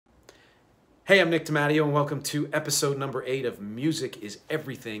Hey, I'm Nick DiMatteo, and welcome to episode number 8 of Music is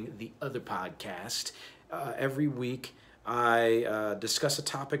Everything, the other podcast. Every week, I discuss a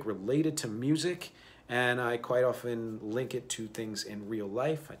topic related to music, and I quite often link it to things in real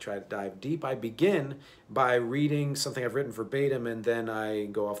life. I try to dive deep. I begin by reading something I've written verbatim, and then I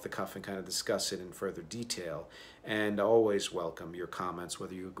go off the cuff and kind of discuss it in further detail. And I always welcome your comments,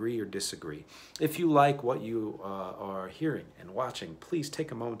 whether you agree or disagree. If you like what you are hearing and watching, please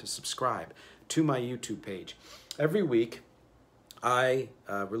take a moment to subscribe to my YouTube page. Every week, I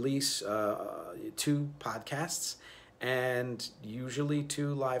release 2 podcasts and usually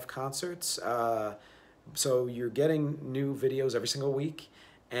 2 live concerts. So you're getting new videos every single week,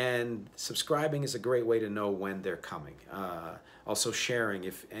 and subscribing is a great way to know when they're coming. Also sharing,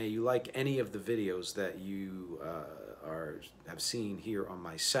 if you like any of the videos that you have seen here on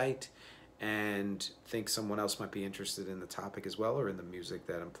my site and think someone else might be interested in the topic as well, or in the music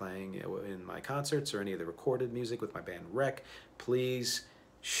that I'm playing in my concerts, or any of the recorded music with my band Rec, please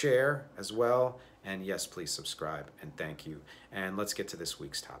share as well. And yes, please subscribe, and thank you. And let's get to this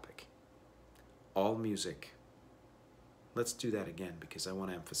week's topic. All music. Let's do that again because I want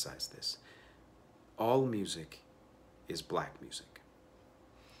to emphasize this. All music is black music.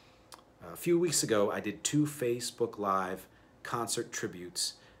 A few weeks ago, I did 2 Facebook Live concert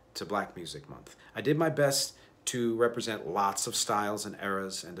tributes to Black Music Month. I did my best to represent lots of styles and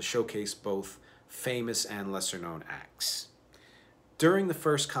eras and to showcase both famous and lesser-known acts. During the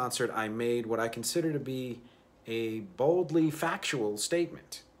first concert, I made what I consider to be a boldly factual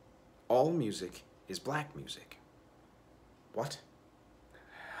statement. All music is black music. What?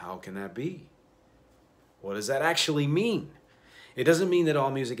 How can that be? What does that actually mean? It doesn't mean that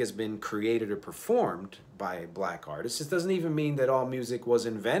all music has been created or performed by black artists. It doesn't even mean that all music was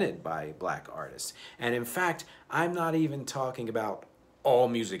invented by black artists. And in fact, I'm not even talking about all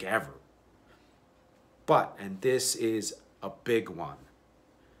music ever. But, and this is a big one,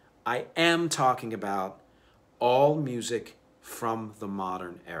 I am talking about all music from the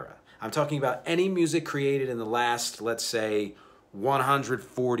modern era. I'm talking about any music created in the last, let's say,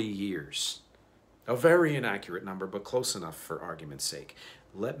 140 years. A very inaccurate number, but close enough for argument's sake.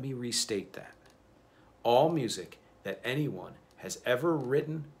 Let me restate that. All music that anyone has ever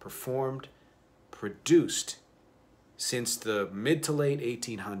written, performed, produced since the mid to late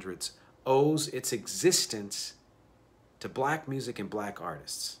 1800s owes its existence to black music and black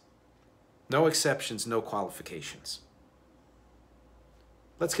artists. No exceptions, no qualifications.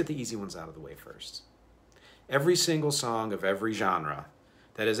 Let's get the easy ones out of the way first. Every single song of every genre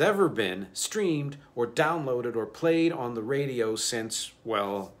that has ever been streamed or downloaded or played on the radio since,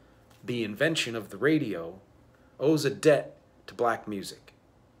 well, the invention of the radio, owes a debt to black music.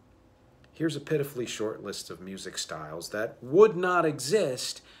 Here's a pitifully short list of music styles that would not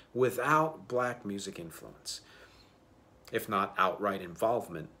exist without black music influence, if not outright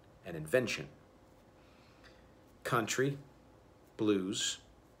involvement and invention. Country, blues,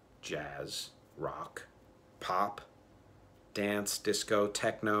 jazz, rock, pop, dance, disco,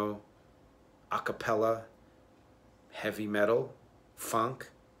 techno, a cappella, heavy metal,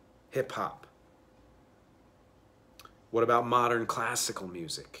 funk, hip-hop. What about modern classical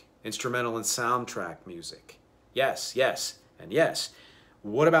music, instrumental and soundtrack music? Yes, yes, and yes.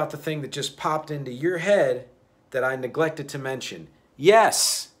 What about the thing that just popped into your head that I neglected to mention?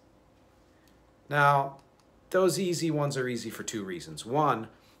 Yes! Now, those easy ones are easy for 2 reasons. One,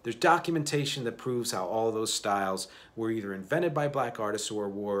 there's documentation that proves how all those styles were either invented by black artists or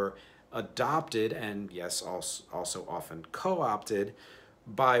were adopted, and yes, also often co-opted,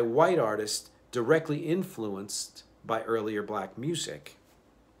 by white artists directly influenced by earlier black music.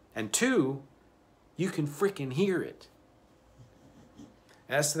 And 2, you can freaking hear it.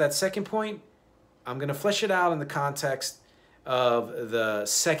 As to that second point, I'm going to flesh it out in the context of the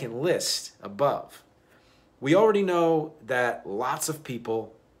second list above. We already know that lots of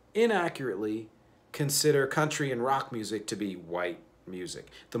people inaccurately consider country and rock music to be white music.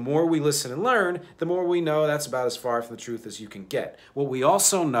 The more we listen and learn, the more we know that's about as far from the truth as you can get. What we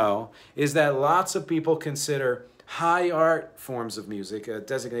also know is that lots of people consider high art forms of music, a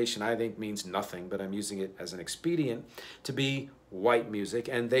designation I think means nothing, but I'm using it as an expedient, to be white music,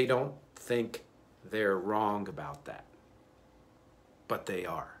 and they don't think they're wrong about that. But they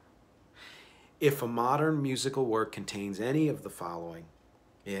are. If a modern musical work contains any of the following,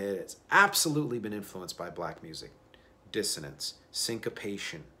 it has absolutely been influenced by black music. Dissonance,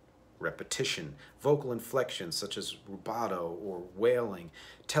 syncopation, repetition, vocal inflections such as rubato or wailing,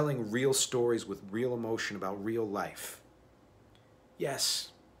 telling real stories with real emotion about real life. Yes,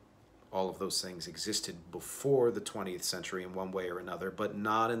 all of those things existed before the 20th century in one way or another, but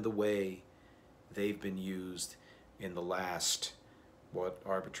not in the way they've been used in the last, what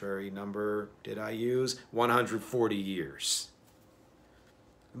arbitrary number did I use? 140 years.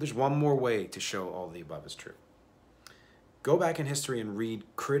 There's one more way to show all the above is true. Go back in history and read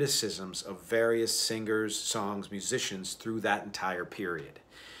criticisms of various singers, songs, musicians through that entire period.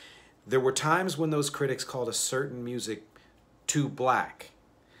 There were times when those critics called a certain music too black,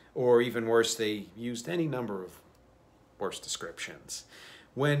 or even worse, they used any number of worse descriptions.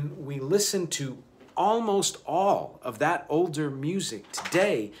 When we listen to almost all of that older music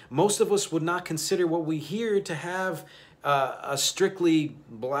today, most of us would not consider what we hear to have a strictly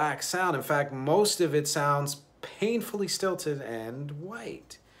black sound. In fact, most of it sounds painfully stilted and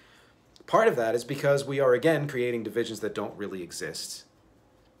white. Part of that is because we are, again, creating divisions that don't really exist,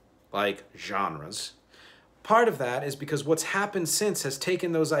 like genres. Part of that is because what's happened since has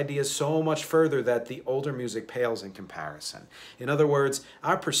taken those ideas so much further that the older music pales in comparison. In other words,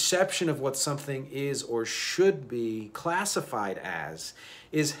 our perception of what something is or should be classified as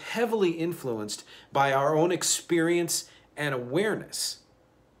is heavily influenced by our own experience and awareness,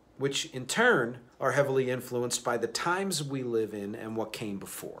 which in turn are heavily influenced by the times we live in and what came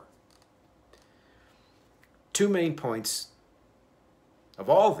before. Two main points of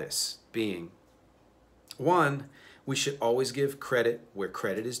all this being, one, we should always give credit where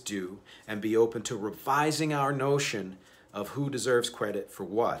credit is due and be open to revising our notion of who deserves credit for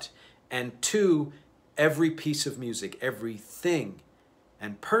what. And two, every piece of music, everything,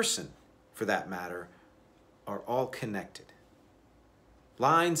 and person, for that matter, are all connected.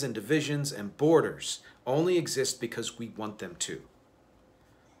 Lines and divisions and borders only exist because we want them to.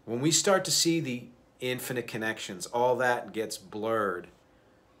 When we start to see the infinite connections, all that gets blurred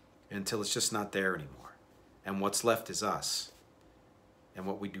until it's just not there anymore. And what's left is us and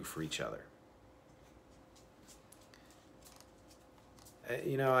what we do for each other.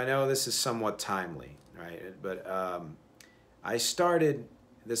 You know, I know this is somewhat timely, right? But I started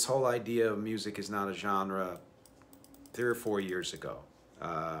this whole idea of music is not a genre 3 or 4 years ago.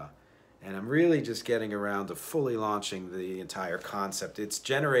 And I'm really just getting around to fully launching the entire concept. It's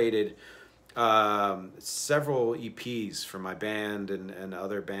generated several EPs for my band and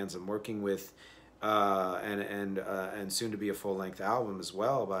other bands I'm working with, and soon to be a full-length album as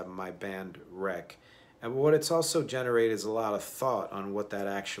well by my band Rec. And what it's also generated is a lot of thought on what that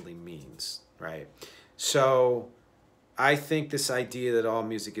actually means, right? So I think this idea that all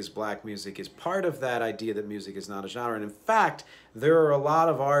music is black music is part of that idea that music is not a genre. And in fact, there are a lot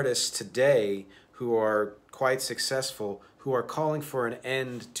of artists today who are quite successful who are calling for an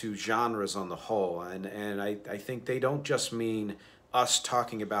end to genres on the whole. And I think they don't just mean us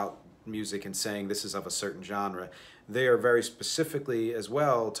talking about music and saying this is of a certain genre. They are very specifically as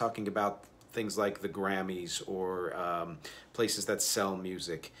well talking about things like the Grammys or places that sell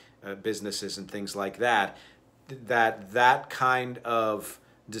music, businesses and things like that. That kind of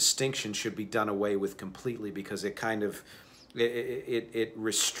distinction should be done away with completely, because it kind of it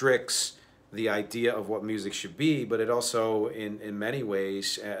restricts the idea of what music should be, but it also in many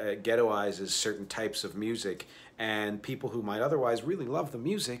ways ghettoizes certain types of music, and people who might otherwise really love the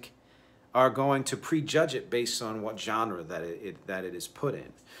music are going to prejudge it based on what genre that it is put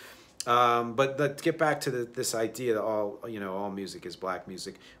in. But let's get back to this idea that all music is black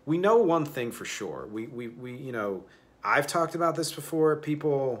music. We know one thing for sure. We I've talked about this before.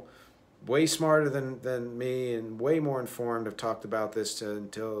 People way smarter than me and way more informed have talked about this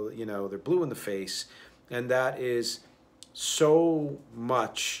until they're blue in the face, and that is so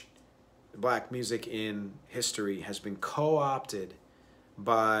much black music in history has been co-opted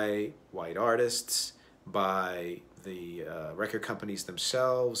by white artists, by the record companies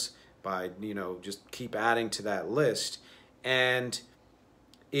themselves, by just keep adding to that list. And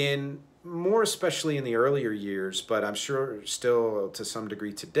more especially in the earlier years, but I'm sure still to some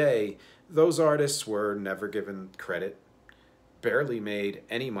degree today, those artists were never given credit, barely made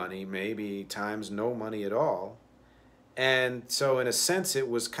any money, maybe times no money at all. And so in a sense, it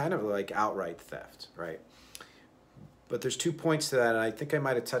was kind of like outright theft, right? But there's 2 points to that, and I think I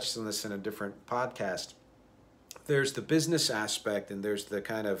might have touched on this in a different podcast. There's the business aspect, and there's the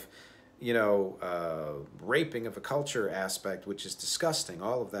kind of raping of a culture aspect, which is disgusting.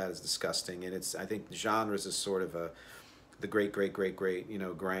 All of that is disgusting, and I think genres is sort of the great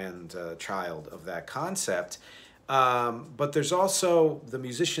grand child of that concept. But there's also the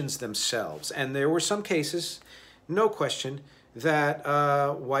musicians themselves, and there were some cases, no question, that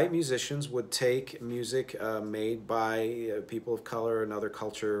white musicians would take music made by people of color, another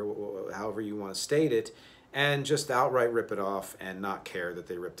culture, however you want to state it, and just outright rip it off and not care that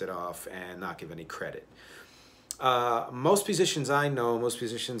they ripped it off and not give any credit. Most musicians I know, most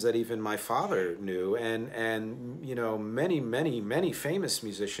musicians that even my father knew, and you know, many famous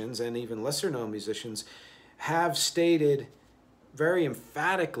musicians and even lesser known musicians have stated very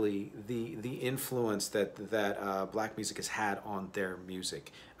emphatically the influence that black music has had on their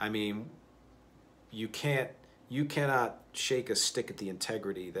music. I mean, you cannot shake a stick at the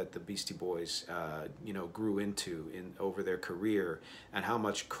integrity that the Beastie Boys you know, grew into in over their career, and how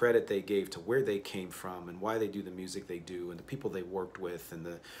much credit they gave to where they came from and why they do the music they do and the people they worked with, and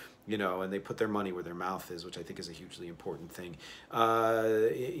the, you know, and they put their money where their mouth is, which I think is a hugely important thing.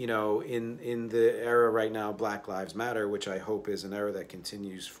 You know, in the era right now, Black Lives Matter, which I hope is an era that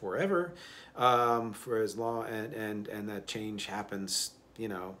continues forever, for as long, and that change happens, you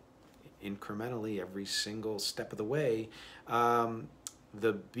know, incrementally every single step of the way.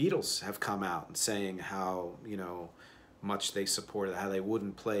 The Beatles have come out and saying how, you know, much they supported, how they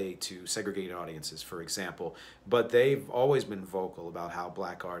wouldn't play to segregated audiences, for example. But they've always been vocal about how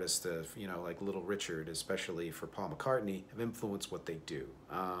black artists, you know, like Little Richard, especially for Paul McCartney, have influenced what they do.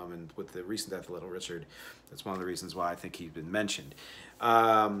 And with the recent death of Little Richard, that's one of the reasons why I think he's been mentioned.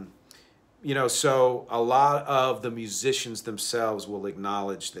 You know, so a lot of the musicians themselves will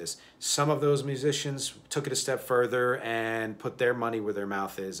acknowledge this. Some of those musicians took it a step further and put their money where their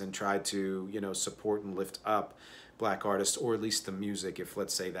mouth is and tried to, you know, support and lift up black artists, or at least the music, if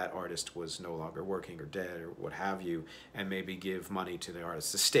let's say that artist was no longer working or dead or what have you, and maybe give money to the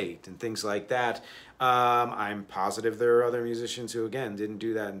artist's estate and things like that. I'm positive there are other musicians who, again, didn't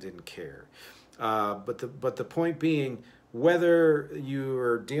do that and didn't care. But the point being, whether you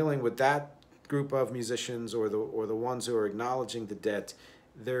are dealing with that group of musicians or the ones who are acknowledging the debt,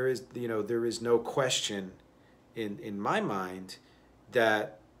 there is, you know, there is no question in my mind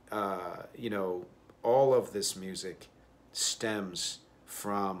that you know, all of this music stems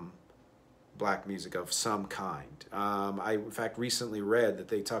from black music of some kind. I in fact recently read that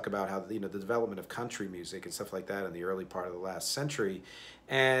they talk about how, you know, the development of country music and stuff like that in the early part of the last century,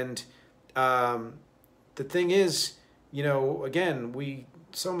 and the thing is, you know, again,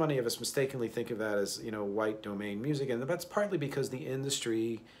 so many of us mistakenly think of that as, you know, white domain music, and that's partly because the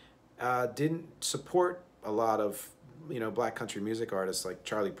industry didn't support a lot of, you know, black country music artists like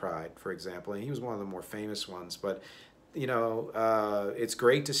Charlie Pride, for example, and he was one of the more famous ones. But, you know, it's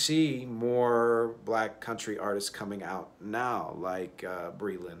great to see more black country artists coming out now, like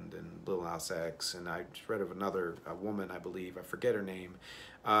Breland and Lil Nas X, and I just read of another woman, I believe, I forget her name,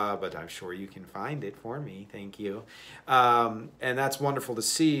 but I'm sure you can find it for me, thank you. And that's wonderful to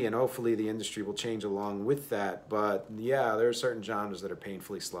see, and hopefully the industry will change along with that. But yeah, there are certain genres that are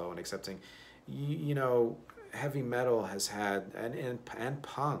painfully slow and accepting. You know, heavy metal has had, and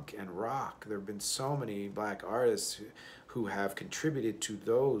punk and rock, there have been so many black artists who have contributed to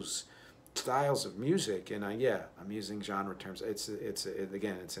those styles of music. And yeah, I'm using genre terms,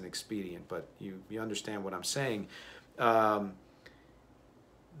 again, it's an expedient, but you understand what I'm saying.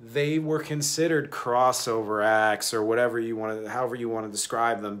 They were considered crossover acts, or whatever you want to, however you want to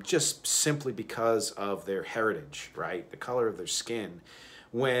describe them, just simply because of their heritage, right? The color of their skin.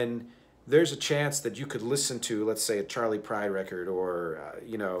 When there's a chance that you could listen to, let's say, a Charlie Pride record, or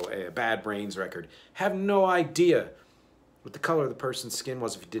you know, a Bad Brains record, have no idea what the color of the person's skin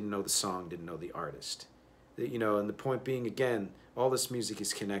was if you didn't know the song, didn't know the artist. You know, and the point being, again, all this music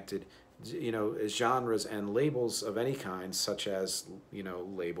is connected. You know, genres and labels of any kind, such as, you know,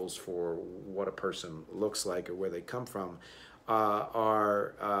 labels for what a person looks like or where they come from,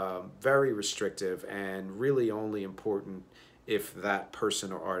 are very restrictive and really only important if that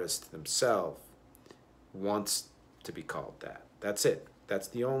person or artist themselves wants to be called that. That's it. That's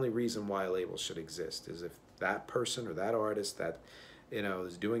the only reason why a label should exist, is if that person or that artist that, you know,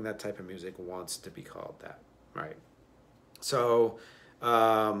 is doing that type of music wants to be called that, right? So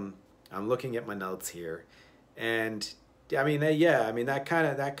I'm looking at my notes here, and I mean, yeah, I mean, that kind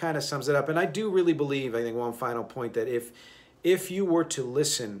of sums it up. And I do really believe, I think, one final point, that if you were to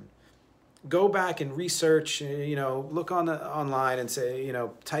listen, go back and research, you know, look online and say, you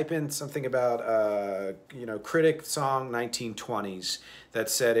know, type in something about, you know, Critic song 1920s that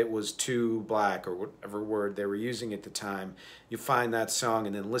said it was too black, or whatever word they were using at the time. You find that song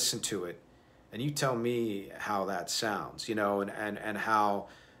and then listen to it, and you tell me how that sounds, you know, and how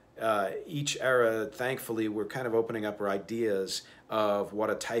each era, thankfully, we're kind of opening up our ideas of what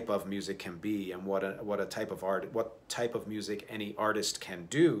a type of music can be, and what a type of art, what type of music any artist can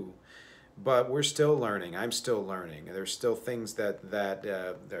do. But we're still learning. I'm still learning. There's still things that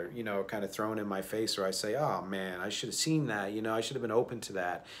they're, you know, kind of thrown in my face, or I say, oh man, I should have seen that. You know, I should have been open to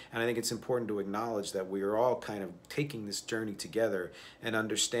that. And I think it's important to acknowledge that we are all kind of taking this journey together, and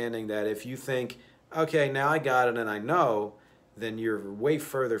understanding that if you think, okay, now I got it and I know, then you're way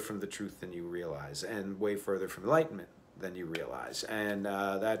further from the truth than you realize, and way further from enlightenment than you realize. And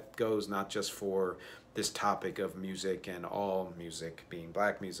that goes not just for this topic of music and all music being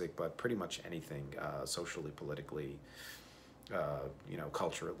black music, but pretty much anything socially, politically,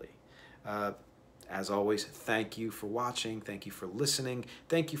 culturally. Uh, as always, thank you for watching. Thank you for listening.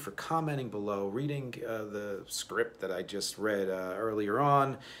 Thank you for commenting below, reading the script that I just read earlier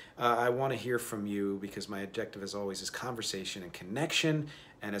on. I want to hear from you because my objective, as always, is conversation and connection.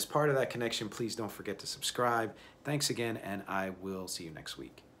 And as part of that connection, please don't forget to subscribe. Thanks again, and I will see you next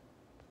week.